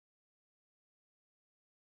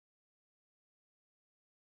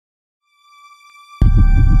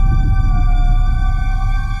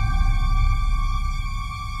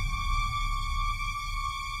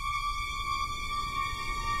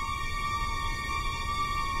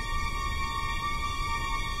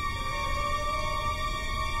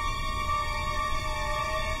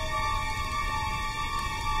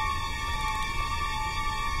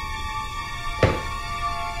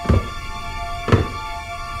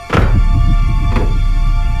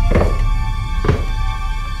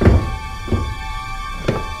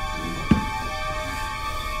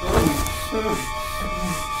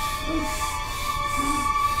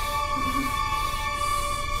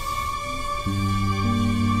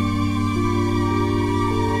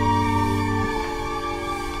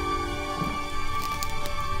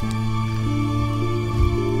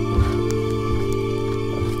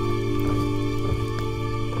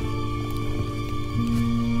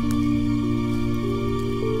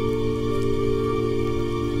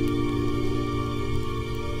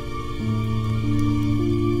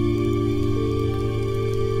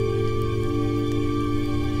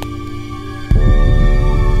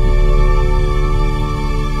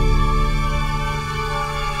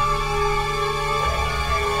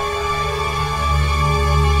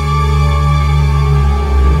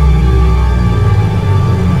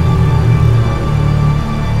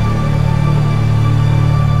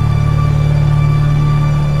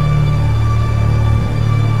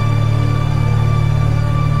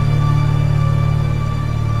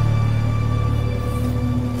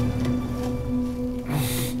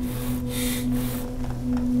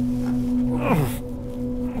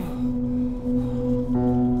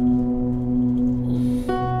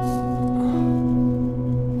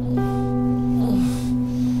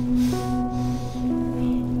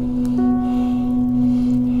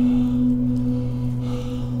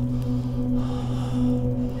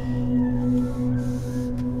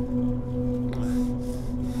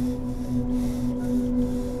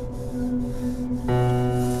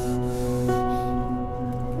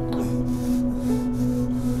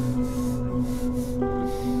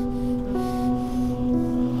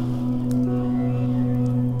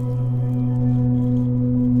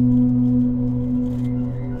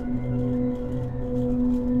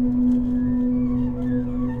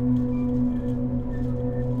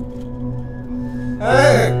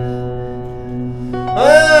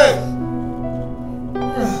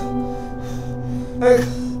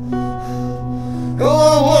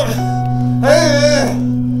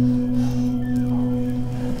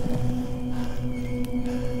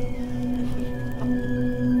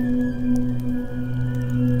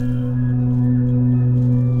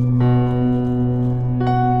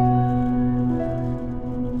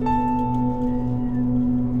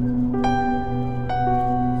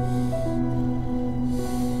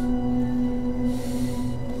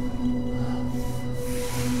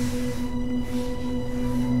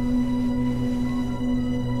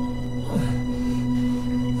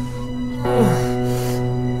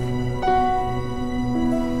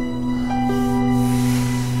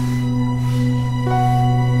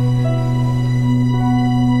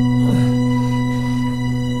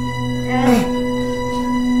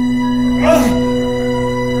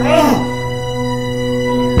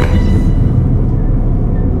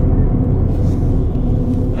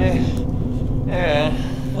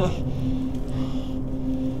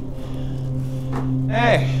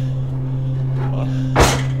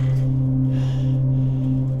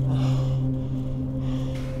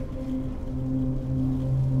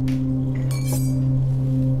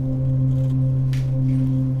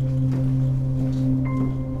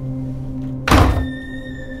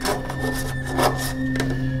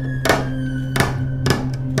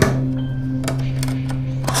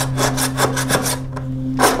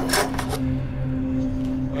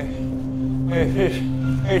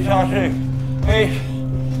Hey, talking. Hey.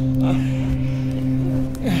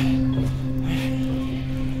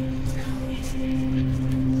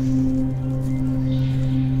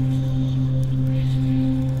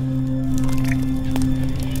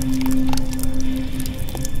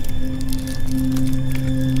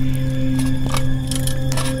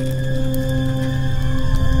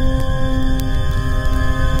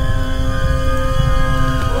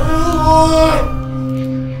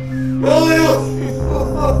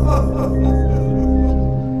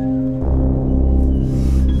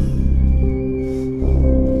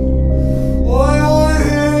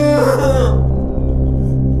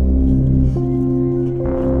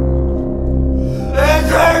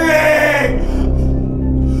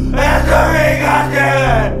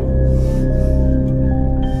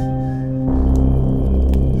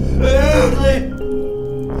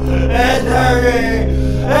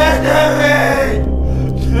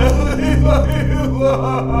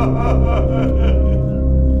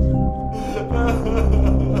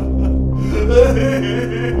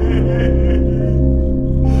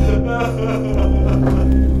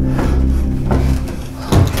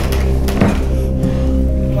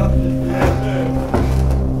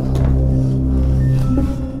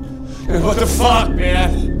 What the fuck,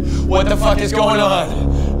 man? What the fuck is going on?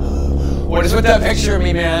 What is with that picture of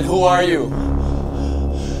me, man? Who are you?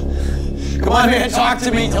 Come on, man, talk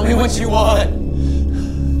to me. Tell me what you want.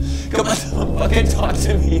 Come on, fucking talk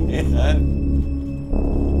to me, man.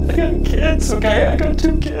 I got kids, okay? I got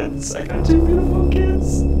 2 kids. I got 2 beautiful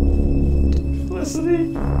kids.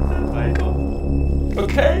 Felicity and Michael.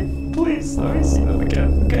 Okay? Please, let me see them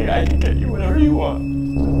again. Okay, I can get you whatever you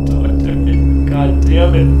want. Talk to me. God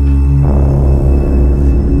damn it.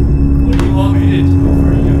 What do you want me to do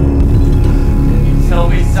for you? Can you tell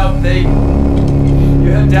me something? You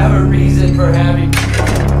have to have a reason for having me.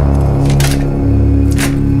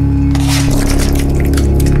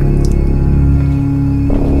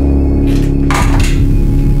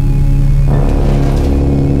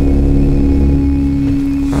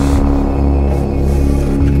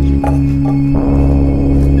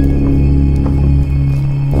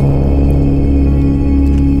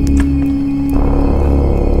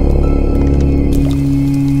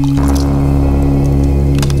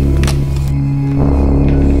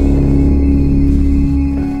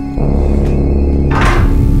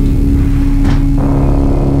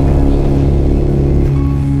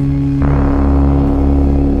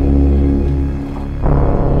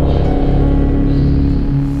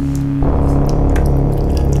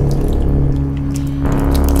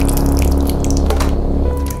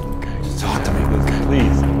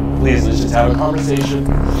 Conversation.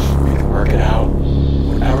 We can work it out.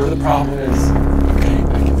 Whatever the problem is, okay,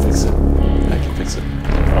 I can fix it. I can fix it. I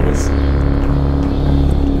promise.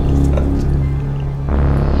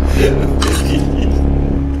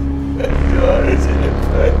 My daughter's in a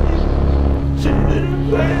fight. She's in a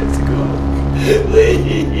fight at school. Please.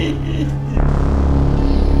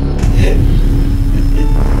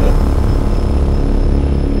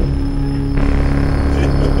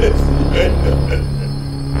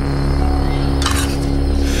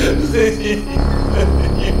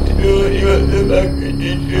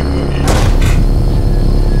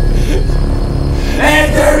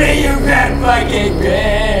 Answer me, you fat fucking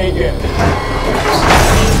pig!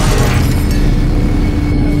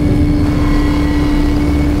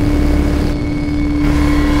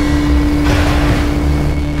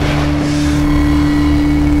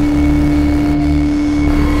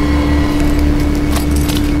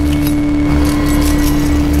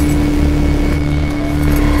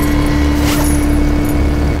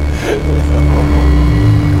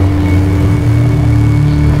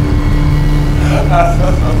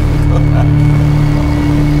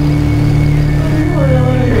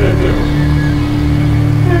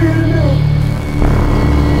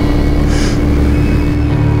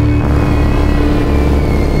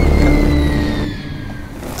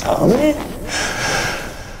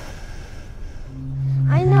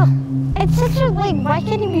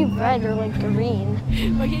 Or like green.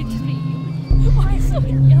 Why can't it just be you? Why so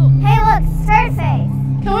yellow? Hey look, turd face!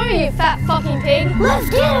 Come over, you fat fucking pig! Let's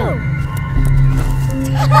get him!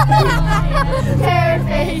 Turd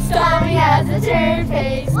face, Tommy has a turd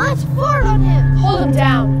face. Let's fart on him! Hold him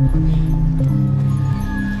down.